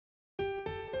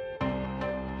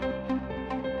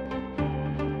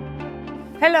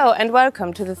Hello and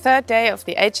welcome to the third day of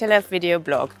the HLF video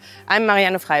blog. I'm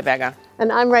Marianne Freiberger.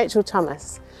 And I'm Rachel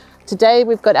Thomas. Today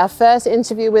we've got our first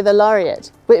interview with a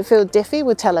laureate. Whitfield Diffie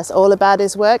will tell us all about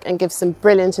his work and give some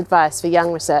brilliant advice for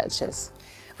young researchers.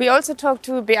 We also talked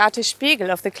to Beate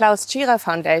Spiegel of the Klaus Tschira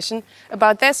Foundation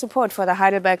about their support for the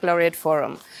Heidelberg Laureate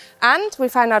Forum. And we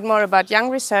find out more about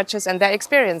young researchers and their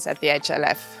experience at the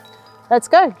HLF. Let's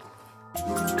go.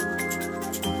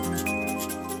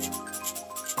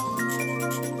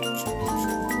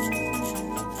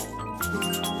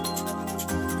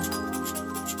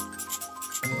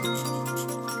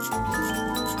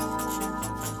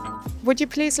 Would you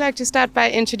please like to start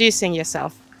by introducing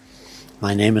yourself?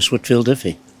 My name is Whitfield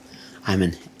Diffie. I'm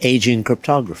an aging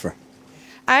cryptographer.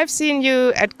 I've seen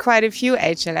you at quite a few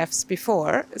HLFs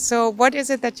before. So what is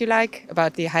it that you like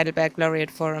about the Heidelberg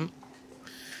Laureate Forum?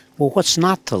 Well, what's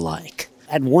not to like?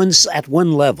 At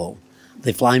one level,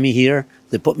 they fly me here,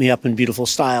 they put me up in beautiful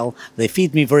style, they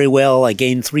feed me very well, I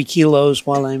gain 3 kilos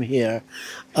while I'm here.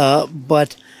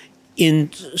 But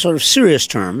in sort of serious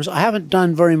terms, I haven't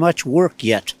done very much work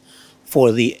yet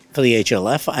for the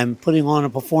HLF. I'm putting on a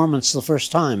performance the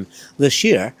first time this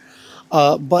year.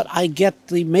 But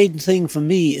the main thing for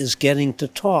me is getting to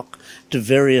talk to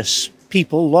various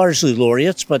people, largely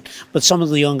laureates, but some of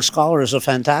the young scholars are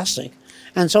fantastic.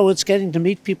 And so it's getting to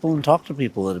meet people and talk to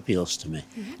people that appeals to me.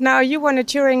 Now, you won a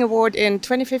Turing Award in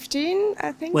 2015,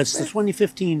 I think? Well, it's the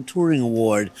 2015 Turing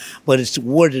Award, but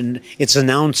it's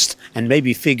announced and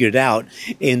maybe figured out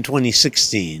in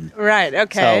 2016. Right,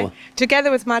 okay. So,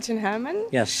 together with Martin Hellman?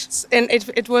 Yes. And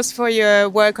it was for your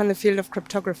work on the field of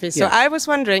cryptography. So yes. I was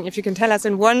wondering if you can tell us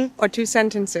in 1 or 2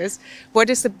 sentences, what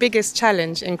is the biggest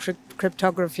challenge in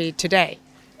cryptography today?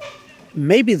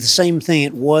 Maybe the same thing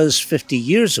it was 50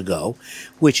 years ago,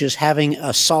 which is having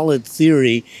a solid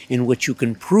theory in which you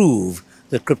can prove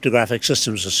that cryptographic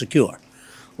systems are secure.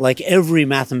 Like every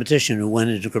mathematician who went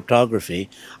into cryptography,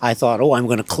 I thought, oh, I'm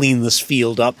going to clean this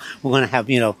field up. We're going to have,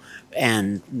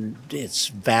 and it's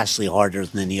vastly harder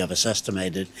than any of us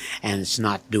estimated, and it's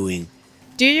not doing.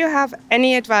 Do you have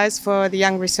any advice for the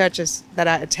young researchers that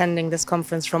are attending this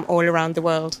conference from all around the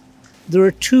world? There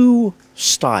are 2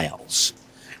 styles.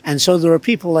 And so there are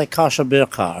people like Kasia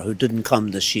Birkar, who didn't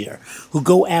come this year, who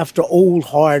go after old,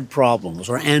 hard problems,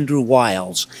 or Andrew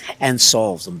Wiles, and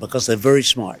solve them because they're very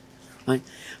smart. Right?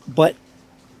 But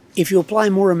if you apply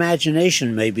more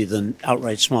imagination, maybe, than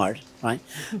outright smart, right?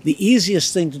 The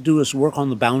easiest thing to do is work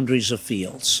on the boundaries of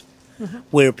fields,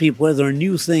 where there are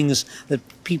new things that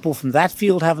people from that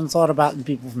field haven't thought about and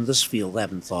people from this field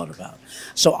haven't thought about.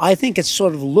 So I think it's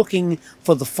sort of looking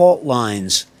for the fault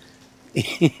lines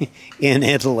in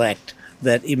intellect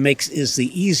that is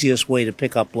the easiest way to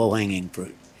pick up low-hanging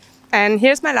fruit. And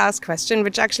here's my last question,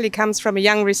 which actually comes from a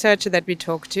young researcher that we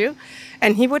talked to.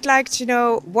 And he would like to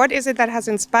know, what is it that has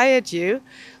inspired you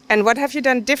and what have you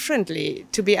done differently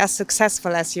to be as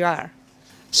successful as you are?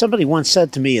 Somebody once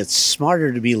said to me, it's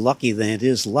smarter to be lucky than it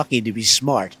is lucky to be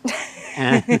smart.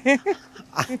 And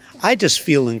I just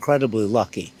feel incredibly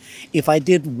lucky. If I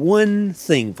did one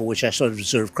thing for which I sort of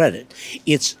deserve credit,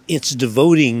 it's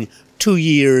devoting 2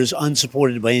 years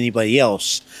unsupported by anybody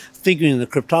else, figuring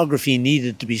that cryptography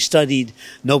needed to be studied.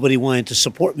 Nobody wanted to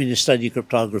support me to study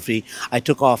cryptography. I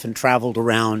took off and traveled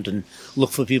around and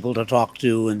looked for people to talk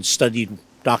to and studied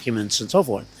documents and so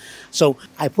forth. So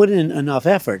I put in enough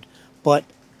effort, but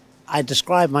I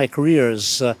describe my career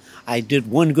as I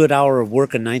did 1 good hour of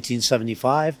work in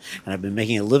 1975, and I've been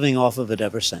making a living off of it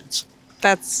ever since.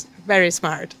 That's very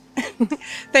smart.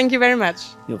 Thank you very much.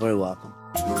 You're very welcome.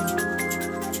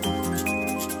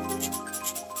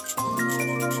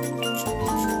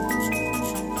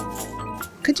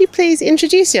 Could you please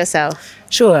introduce yourself?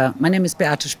 Sure. My name is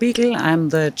Beate Spiegel. I'm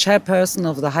the chairperson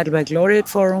of the Heidelberg Laureate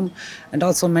Forum and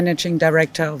also managing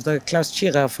director of the Klaus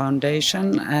Tschira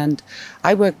Foundation. And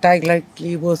I work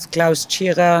directly with Klaus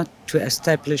Tschira to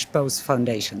establish both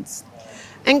foundations.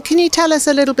 And can you tell us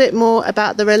a little bit more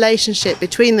about the relationship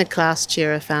between the Klaus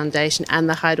Tschira Foundation and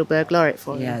the Heidelberg Laureate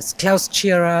Forum? Yes, Klaus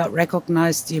Tschira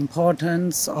recognized the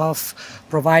importance of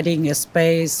providing a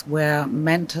space where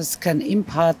mentors can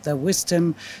impart their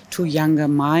wisdom to younger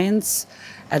minds.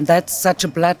 And that such a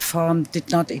platform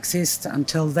did not exist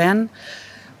until then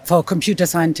for computer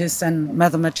scientists and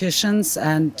mathematicians.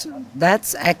 And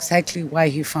that's exactly why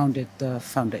he founded the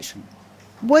foundation.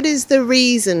 What is the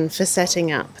reason for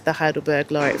setting up the Heidelberg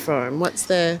Laureate Forum?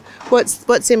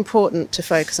 What's important to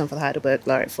focus on for the Heidelberg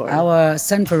Laureate Forum? Our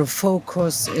central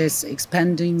focus is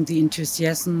expanding the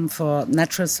enthusiasm for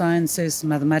natural sciences,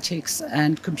 mathematics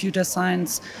and computer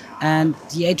science. And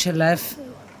the HLF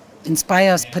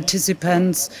inspires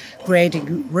participants,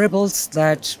 creating ripples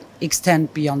that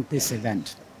extend beyond this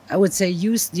event. I would say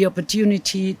use the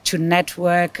opportunity to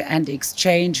network and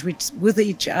exchange with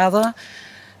each other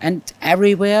and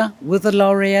everywhere with the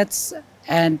laureates,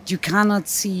 and you cannot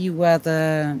see where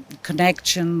the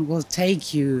connection will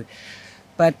take you,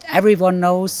 but everyone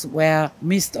knows where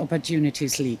missed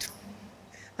opportunities lead.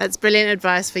 That's brilliant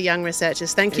advice for young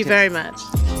researchers. Thank you very much.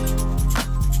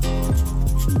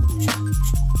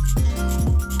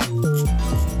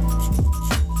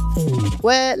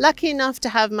 We're lucky enough to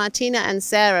have Martina and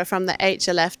Sarah from the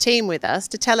HLF team with us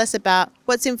to tell us about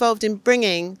what's involved in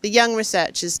bringing the young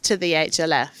researchers to the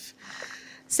HLF.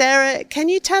 Sarah, can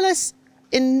you tell us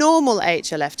in normal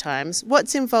HLF times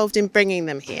what's involved in bringing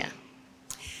them here?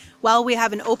 Well, we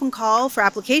have an open call for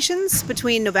applications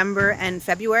between November and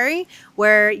February,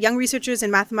 where young researchers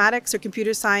in mathematics or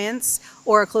computer science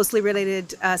or a closely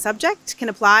related subject can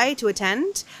apply to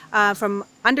attend, from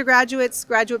undergraduates,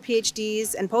 graduate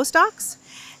PhDs, and postdocs.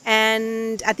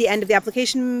 And at the end of the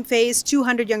application phase,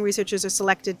 200 young researchers are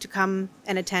selected to come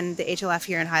and attend the HLF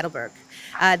here in Heidelberg.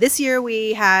 This year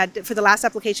we had, for the last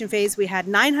application phase, we had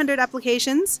 900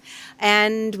 applications,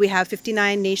 and we have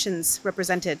 59 nations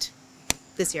represented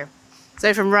this year.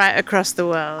 So from right across the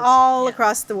world. All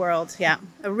across the world, yeah.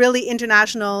 A really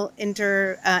international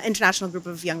group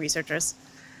of young researchers.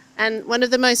 And one of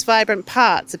the most vibrant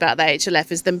parts about the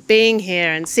HLF is them being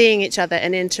here and seeing each other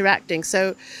and interacting.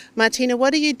 So Martina,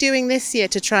 what are you doing this year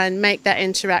to try and make that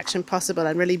interaction possible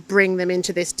and really bring them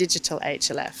into this digital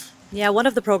HLF? Yeah, one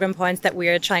of the program points that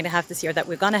we're trying to have this year, that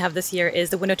we're going to have this year, is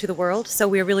the window to the world. So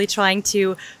we're really trying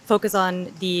to focus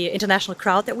on the international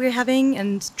crowd that we're having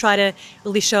and try to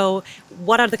really show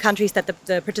what are the countries that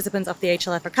the participants of the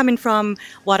HLF are coming from,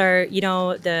 what are,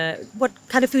 what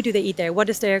kind of food do they eat there, what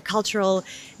is their cultural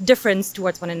difference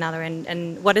towards one another,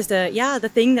 and what is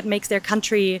the thing that makes their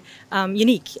country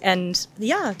unique. And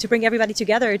to bring everybody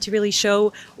together to really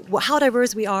show how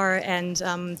diverse we are, and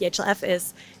the HLF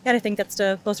is, I think that's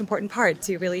the most important part,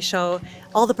 to really show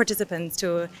all the participants,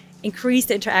 to increase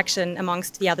the interaction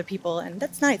amongst the other people, and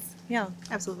that's nice. Yeah,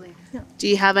 absolutely. Yeah. Do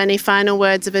you have any final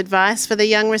words of advice for the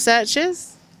young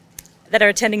researchers that are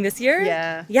attending this year?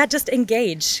 Yeah, just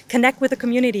engage, connect with the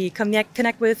community,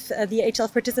 connect with the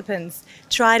HLF participants,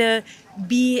 try to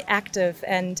be active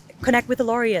and connect with the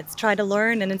laureates, try to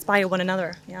learn and inspire one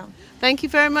another. Yeah. Thank you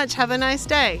very much. Have a nice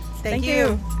day. Thank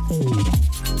you.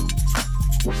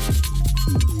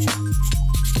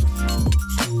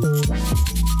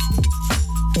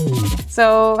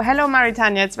 So, hello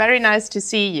Marithania, it's very nice to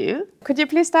see you. Could you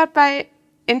please start by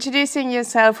introducing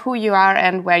yourself, who you are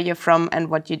and where you're from and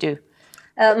what you do?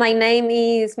 My name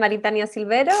is Marithania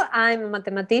Silvero. I'm a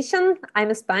mathematician.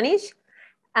 I'm Spanish.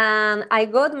 And I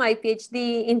got my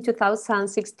PhD in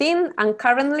 2016. And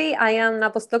currently I am a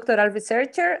postdoctoral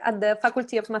researcher at the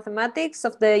Faculty of Mathematics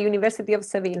of the University of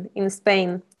Seville in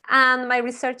Spain. And my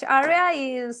research area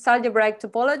is algebraic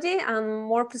topology, and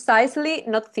more precisely,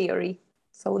 knot theory.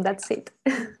 So that's it.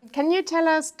 Can you tell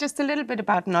us just a little bit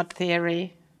about knot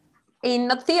theory? In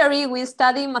knot theory, we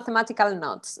study mathematical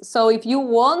knots. So if you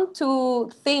want to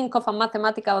think of a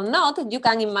mathematical knot, you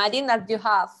can imagine that you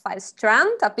have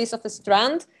a piece of a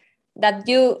strand that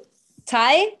you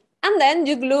tie, and then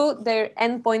you glue their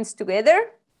endpoints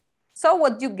together. So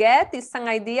what you get is an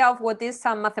idea of what is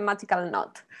a mathematical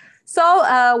knot.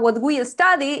 So what we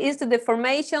study is the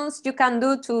deformations you can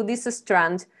do to this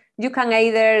strand. You can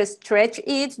either stretch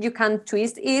it, you can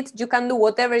twist it, you can do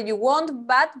whatever you want,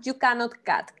 but you cannot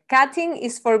cut. Cutting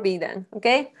is forbidden,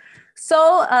 okay?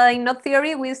 So in knot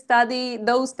theory, we study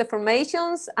those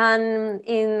deformations, and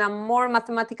in a more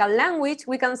mathematical language,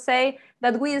 we can say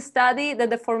that we study the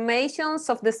deformations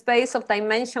of the space of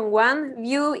dimension 1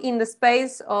 view in the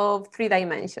space of 3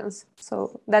 dimensions.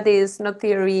 So that is knot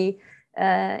theory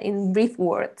in brief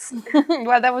words.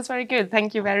 Well, that was very good.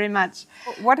 Thank you very much.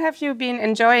 What have you been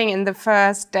enjoying in the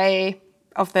first day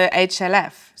of the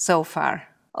HLF so far?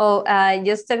 Oh,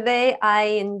 yesterday I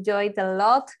enjoyed a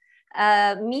lot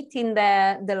meeting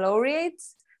the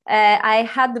laureates. I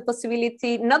had the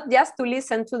possibility not just to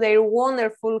listen to their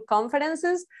wonderful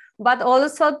conferences, but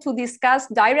also to discuss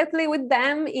directly with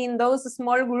them in those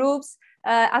small groups,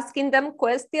 asking them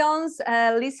questions,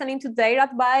 listening to their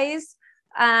advice.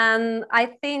 And I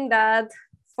think that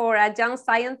for a young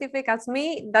scientific as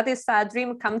me, that is a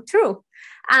dream come true.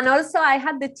 And also I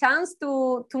had the chance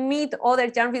to meet other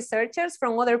young researchers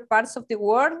from other parts of the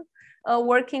world,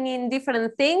 working in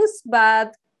different things,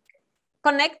 but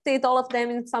connected all of them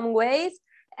in some ways.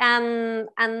 And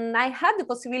I had the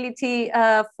possibility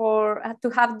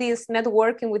to have this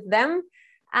networking with them.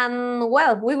 And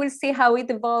well, we will see how it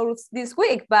evolves this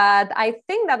week, but I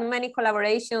think that many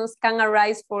collaborations can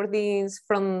arise for this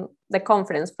from the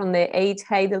conference, from the 8th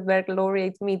Heidelberg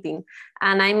Laureate meeting.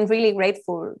 And I'm really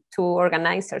grateful to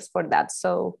organizers for that.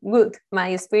 So good, my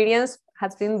experience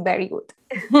has been very good.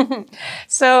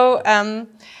 So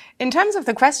in terms of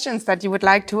the questions that you would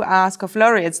like to ask of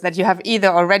laureates that you have either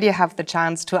already have the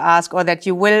chance to ask or that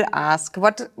you will ask,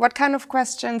 what kind of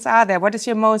questions are there? What is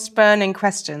your most burning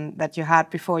question that you had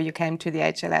before you came to the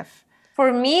HLF?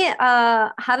 For me,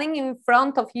 having in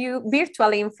front of you,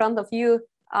 virtually in front of you,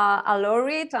 a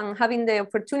laureate and having the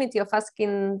opportunity of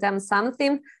asking them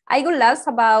something, I would ask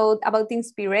about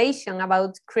inspiration,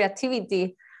 about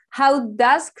creativity. How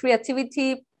does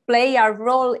creativity play a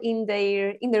role in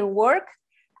their work?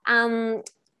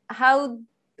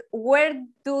 Where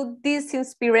does this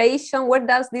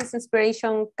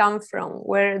inspiration come from?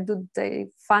 Where do they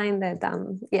find it?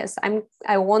 Yes,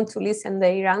 I want to listen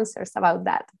their answers about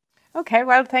that. Okay,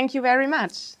 well, thank you very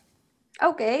much.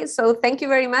 Okay, so thank you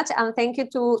very much, and thank you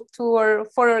for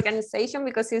organization,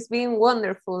 because it's been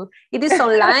wonderful. It is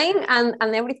online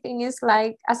and everything is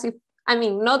like as if, I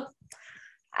mean, not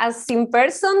as in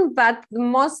person, but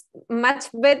much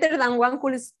better than one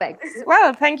could expect.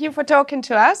 Well, thank you for talking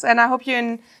to us, and I hope you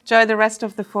enjoy the rest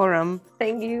of the forum.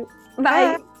 Thank you.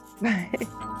 Bye. Bye.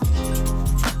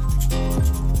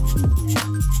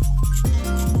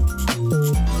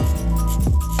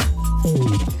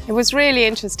 It was really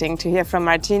interesting to hear from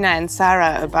Martina and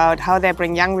Sarah about how they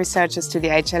bring young researchers to the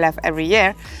HLF every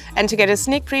year, and to get a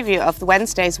sneak preview of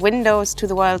Wednesday's Windows to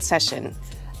the World session.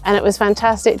 And it was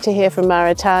fantastic to hear from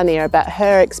Marithania about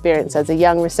her experience as a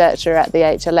young researcher at the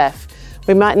HLF.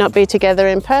 We might not be together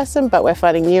in person, but we're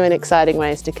finding new and exciting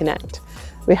ways to connect.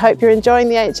 We hope you're enjoying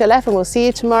the HLF, and we'll see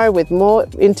you tomorrow with more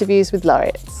interviews with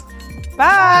laureates.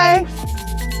 Bye!